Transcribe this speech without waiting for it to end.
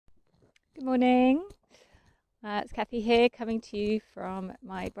Good morning. It's Kathy here, coming to you from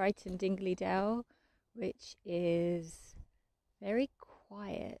my Brighton Dingley Dell, which is very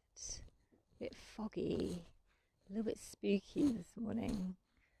quiet, a bit foggy, a little bit spooky this morning,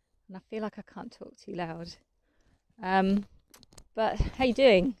 and I feel like I can't talk too loud. But how you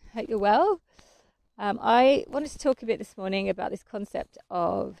doing? Hope you're well. I wanted to talk a bit this morning about this concept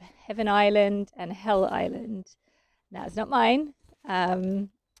of Heaven Island and Hell Island. Now, it's not mine.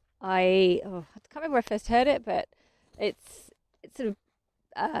 I can't remember where I first heard it, but it sort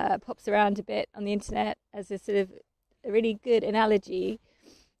of pops around a bit on the internet as a sort of a really good analogy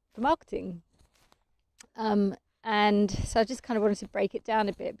for marketing. And so I just kind of wanted to break it down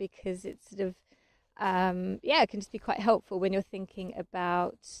a bit because it's sort of, it can just be quite helpful when you're thinking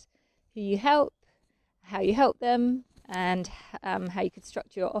about who you help, how you help them, and how you could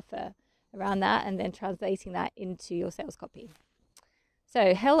structure your offer around that, and then translating that into your sales copy.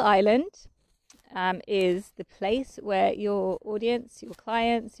 So Hell Island is the place where your audience, your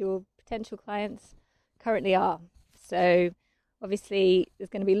clients, your potential clients currently are. So obviously there's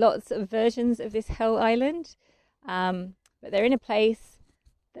going to be lots of versions of this Hell Island, but they're in a place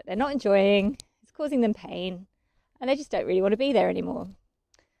that they're not enjoying, it's causing them pain, and they just don't really want to be there anymore.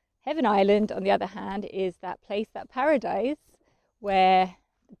 Heaven Island, on the other hand, is that place, that paradise, where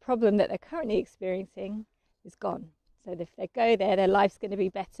the problem that they're currently experiencing is gone. So if they go there, their life's going to be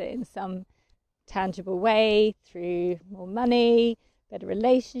better in some tangible way, through more money, better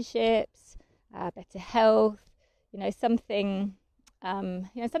relationships, better health, something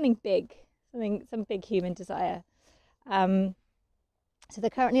big, some big human desire. So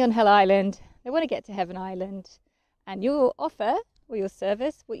they're currently on Hell Island. They want to get to Heaven Island, and your offer or your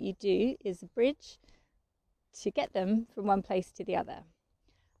service, what you do is a bridge to get them from one place to the other,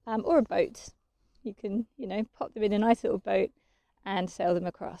 or a boat. You can, pop them in a nice little boat and sail them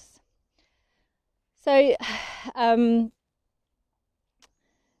across. So now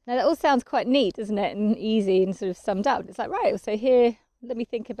that all sounds quite neat, doesn't it? And easy and sort of summed up. It's like, right, so here, let me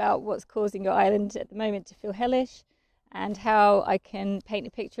think about what's causing your island at the moment to feel hellish and how I can paint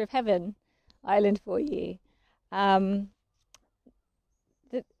a picture of Heaven Island for you. But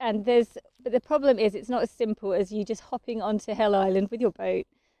the problem is it's not as simple as you just hopping onto Hell Island with your boat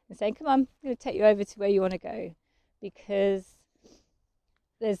and saying, come on, I'm going to take you over to where you want to go, because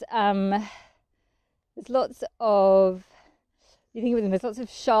there's lots of, you think of them, there's lots of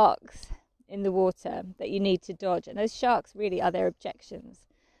sharks in the water that you need to dodge, and those sharks really are their objections.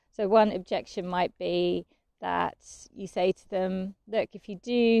 So one objection might be that you say to them, look, if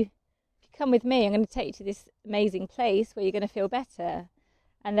you come with me, I'm going to take you to this amazing place where you're going to feel better.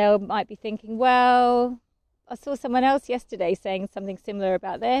 And they might be thinking, well, I saw someone else yesterday saying something similar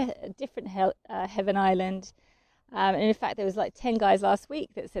about their different Heaven Island. And in fact, there was like 10 guys last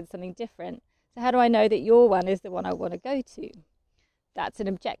week that said something different. So how do I know that your one is the one I want to go to? That's an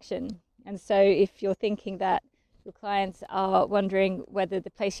objection. And so if you're thinking that your clients are wondering whether the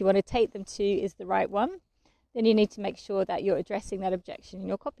place you want to take them to is the right one, then you need to make sure that you're addressing that objection in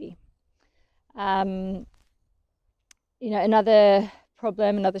your copy. Another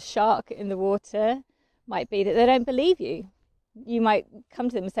problem, another shark in the water might be that they don't believe you. You might come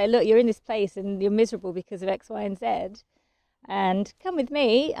to them and say, look, you're in this place and you're miserable because of X, Y, and Z, and come with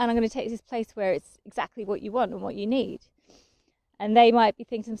me and I'm going to take you to this place where it's exactly what you want and what you need. And they might be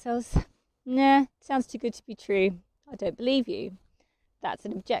thinking to themselves, nah, sounds too good to be true, I don't believe you. That's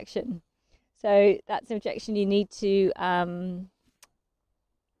an objection. So that's an objection you need to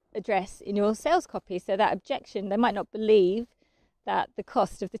address in your sales copy. So that objection, they might not believe that the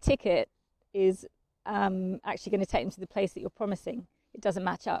cost of the ticket is actually going to take them to the place that you're promising. It doesn't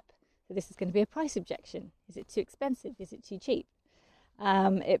match up. So this is going to be a price objection. Is it too expensive? Is it too cheap?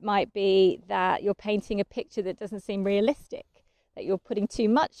 It might be that you're painting a picture that doesn't seem realistic, that you're putting too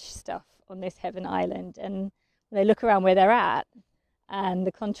much stuff on this Heaven Island, and when they look around where they're at and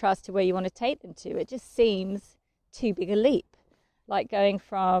the contrast to where you want to take them to, it just seems too big a leap. Like going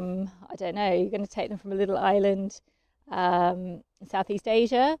from, you're going to take them from a little island in Southeast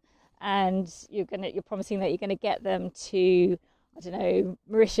Asia, and you're promising that you're going to get them to,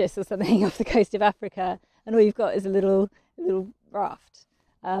 Mauritius or something off the coast of Africa, and all you've got is a little raft.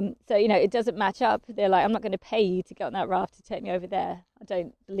 It doesn't match up. They're like, I'm not going to pay you to get on that raft to take me over there. I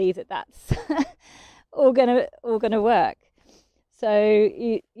don't believe that that's all going to work. So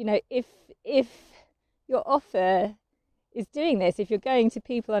if your offer is doing this, if you're going to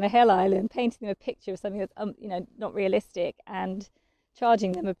people on a Hell Island, painting them a picture of something that's not realistic, and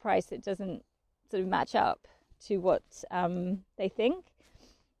charging them a price that doesn't sort of match up to what they think,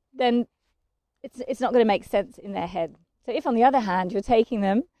 then it's not going to make sense in their head. So if, on the other hand, you're taking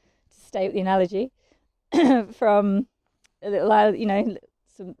them to stay with the analogy, from a little island, you know,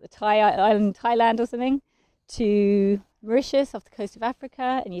 some island, Thailand or something, to Mauritius off the coast of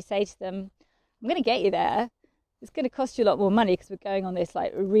Africa, and you say to them, I'm going to get you there. It's going to cost you a lot more money because we're going on this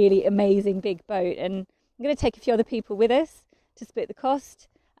like really amazing big boat, and I'm going to take a few other people with us to split the cost,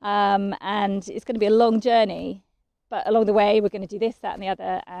 and it's going to be a long journey, but along the way we're going to do this, that and the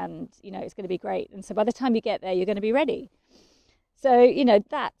other, and you know, it's going to be great. And so by the time you get there, you're going to be ready. So, you know,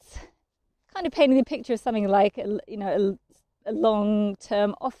 that's kind of painting the picture of something like a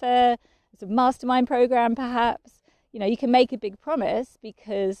long-term offer, it's a mastermind program perhaps. You know, you can make a big promise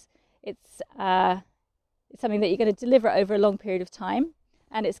because it's something that you're going to deliver over a long period of time,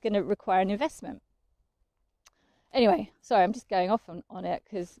 and it's going to require an investment. Anyway, sorry, I'm just going off on it,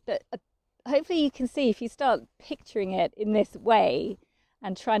 but hopefully you can see, if you start picturing it in this way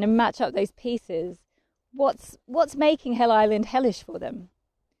and trying to match up those pieces, what's making Hell Island hellish for them.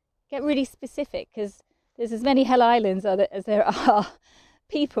 Get really specific, because there's as many Hell Islands as there are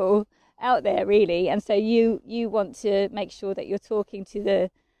people out there, really. And so you want to make sure that you're talking to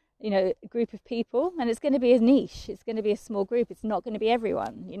the, you know, group of people, and it's going to be a niche. It's going to be a small group. It's not going to be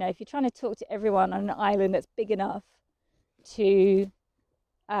everyone. You know, if you're trying to talk to everyone on an island that's big enough to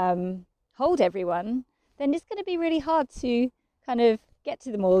hold everyone, then it's going to be really hard to kind of get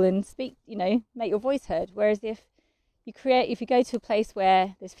to them all and speak, you know, make your voice heard. Whereas if you go to a place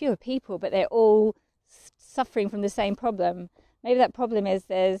where there's fewer people, but they're all suffering from the same problem, maybe that problem is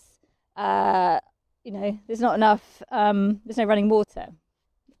there's not enough, there's no running water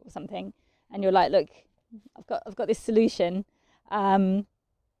or something, and you're like, look, I've got this solution, and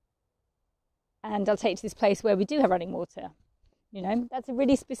I'll take you to this place where we do have running water. You know, that's a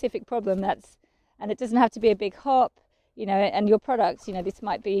really specific problem. And it doesn't have to be a big hop, you know, and your products, you know, this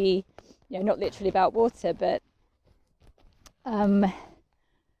might be, you know, not literally about water, but I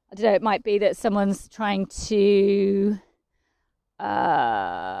don't know, it might be that someone's trying to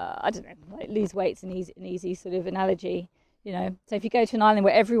like lose weight's an easy sort of analogy, you know. So if you go to an island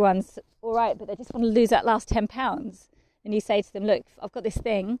where everyone's all right, but they just want to lose that last 10 pounds, and you say to them, look, I've got this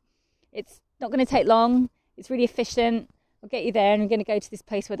thing, it's not going to take long, it's really efficient, I'll get you there, and you're going to go to this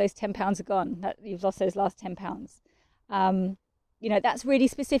place where those 10 pounds are gone, that you've lost those last 10 pounds. You know, that's really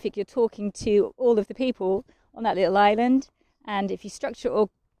specific. You're talking to all of the people on that little island, and if you structure it all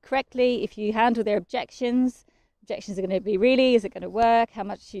correctly, if you handle their objections are going to be, really, is it going to work? How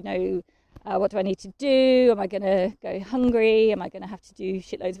much, you know, what do I need to do? Am I going to go hungry? Am I going to have to do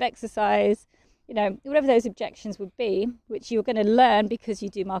shitloads of exercise? You know, whatever those objections would be, which you're going to learn because you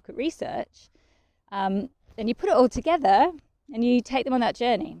do market research, then you put it all together and you take them on that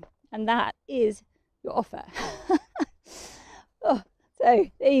journey, and that is your offer. Oh, so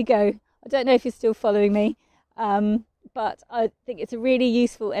there you go. I don't know if you're still following me, but I think it's a really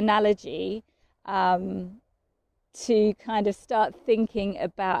useful analogy to kind of start thinking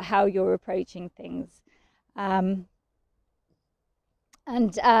about how you're approaching things. So I'm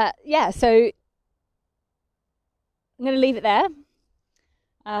going to leave it there.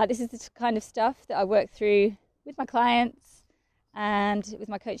 This is the kind of stuff that I work through with my clients and with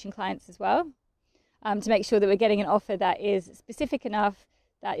my coaching clients as well, to make sure that we're getting an offer that is specific enough,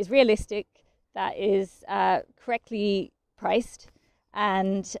 that is realistic, that is correctly priced,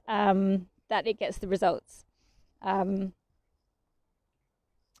 and that it gets the results, and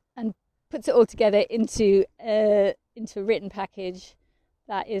puts it all together into a written package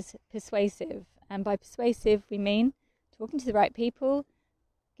that is persuasive. And by persuasive, we mean talking to the right people,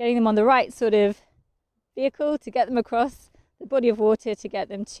 getting them on the right sort of vehicle to get them across the body of water, to get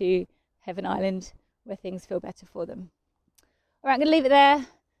them to Heaven Island, where things feel better for them. All right, I'm going to leave it there.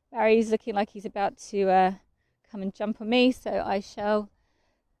 Barry's looking like he's about to come and jump on me, so I shall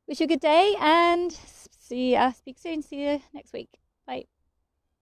wish you a good day and speak soon. See you next week. Bye.